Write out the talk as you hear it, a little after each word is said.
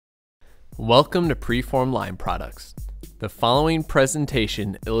Welcome to Preformed Line Products. The following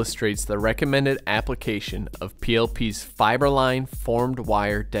presentation illustrates the recommended application of PLP's FIBERLIGN Formed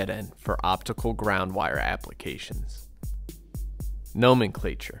Wire Dead-end for optical ground wire applications.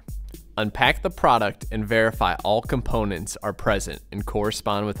 Nomenclature. Unpack the product and verify all components are present and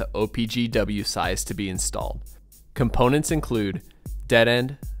correspond with the OPGW size to be installed. Components include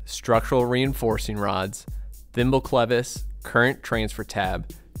dead-end, structural reinforcing rods, thimble clevis, current transfer tab,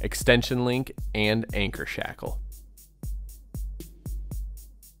 extension link, and anchor shackle.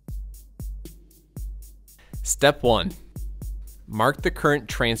 Step 1. Mark the current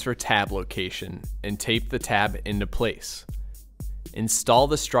transfer tab location and tape the tab into place. Install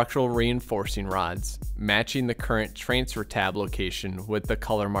the structural reinforcing rods, matching the current transfer tab location with the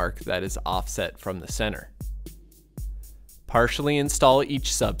color mark that is offset from the center. Partially install each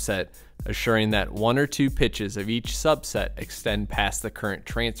subset, assuring that 1 or 2 pitches of each subset extend past the current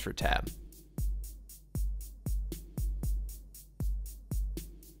transfer tab.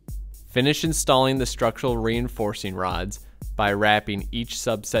 Finish installing the structural reinforcing rods by wrapping each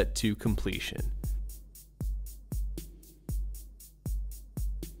subset to completion.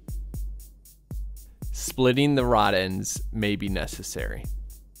 Splitting the rod ends may be necessary.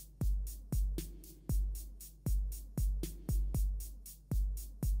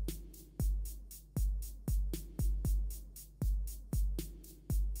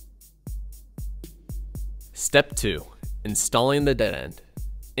 Step 2. Installing the dead end.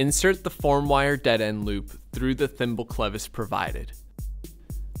 Insert the formed wire dead end loop through the thimble clevis provided.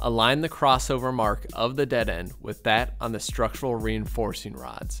 Align the crossover mark of the dead end with that on the structural reinforcing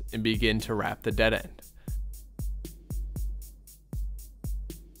rods and begin to wrap the dead end.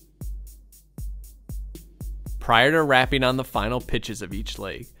 Prior to wrapping on the final pitches of each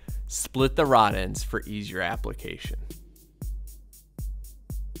leg, split the rod ends for easier application.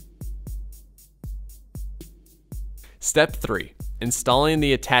 Step 3. Installing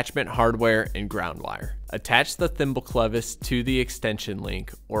the attachment hardware and ground wire. Attach the thimble clevis to the extension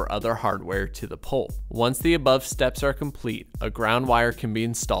link or other hardware to the pole. Once the above steps are complete, a ground wire can be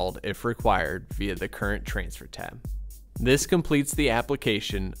installed if required via the current transfer tab. This completes the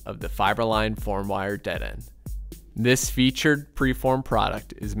application of the FIBERLIGN Formed Wire Dead-end. This featured preformed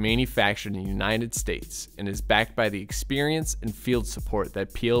product is manufactured in the United States and is backed by the experience and field support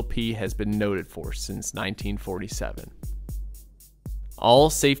that PLP has been noted for since 1947. All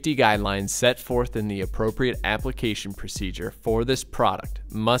safety guidelines set forth in the appropriate application procedure for this product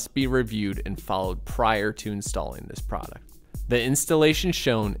must be reviewed and followed prior to installing this product. The installation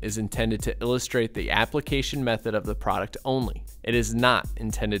shown is intended to illustrate the application method of the product only. It is not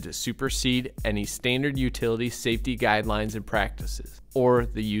intended to supersede any standard utility safety guidelines and practices, or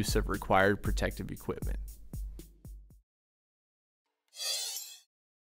the use of required protective equipment.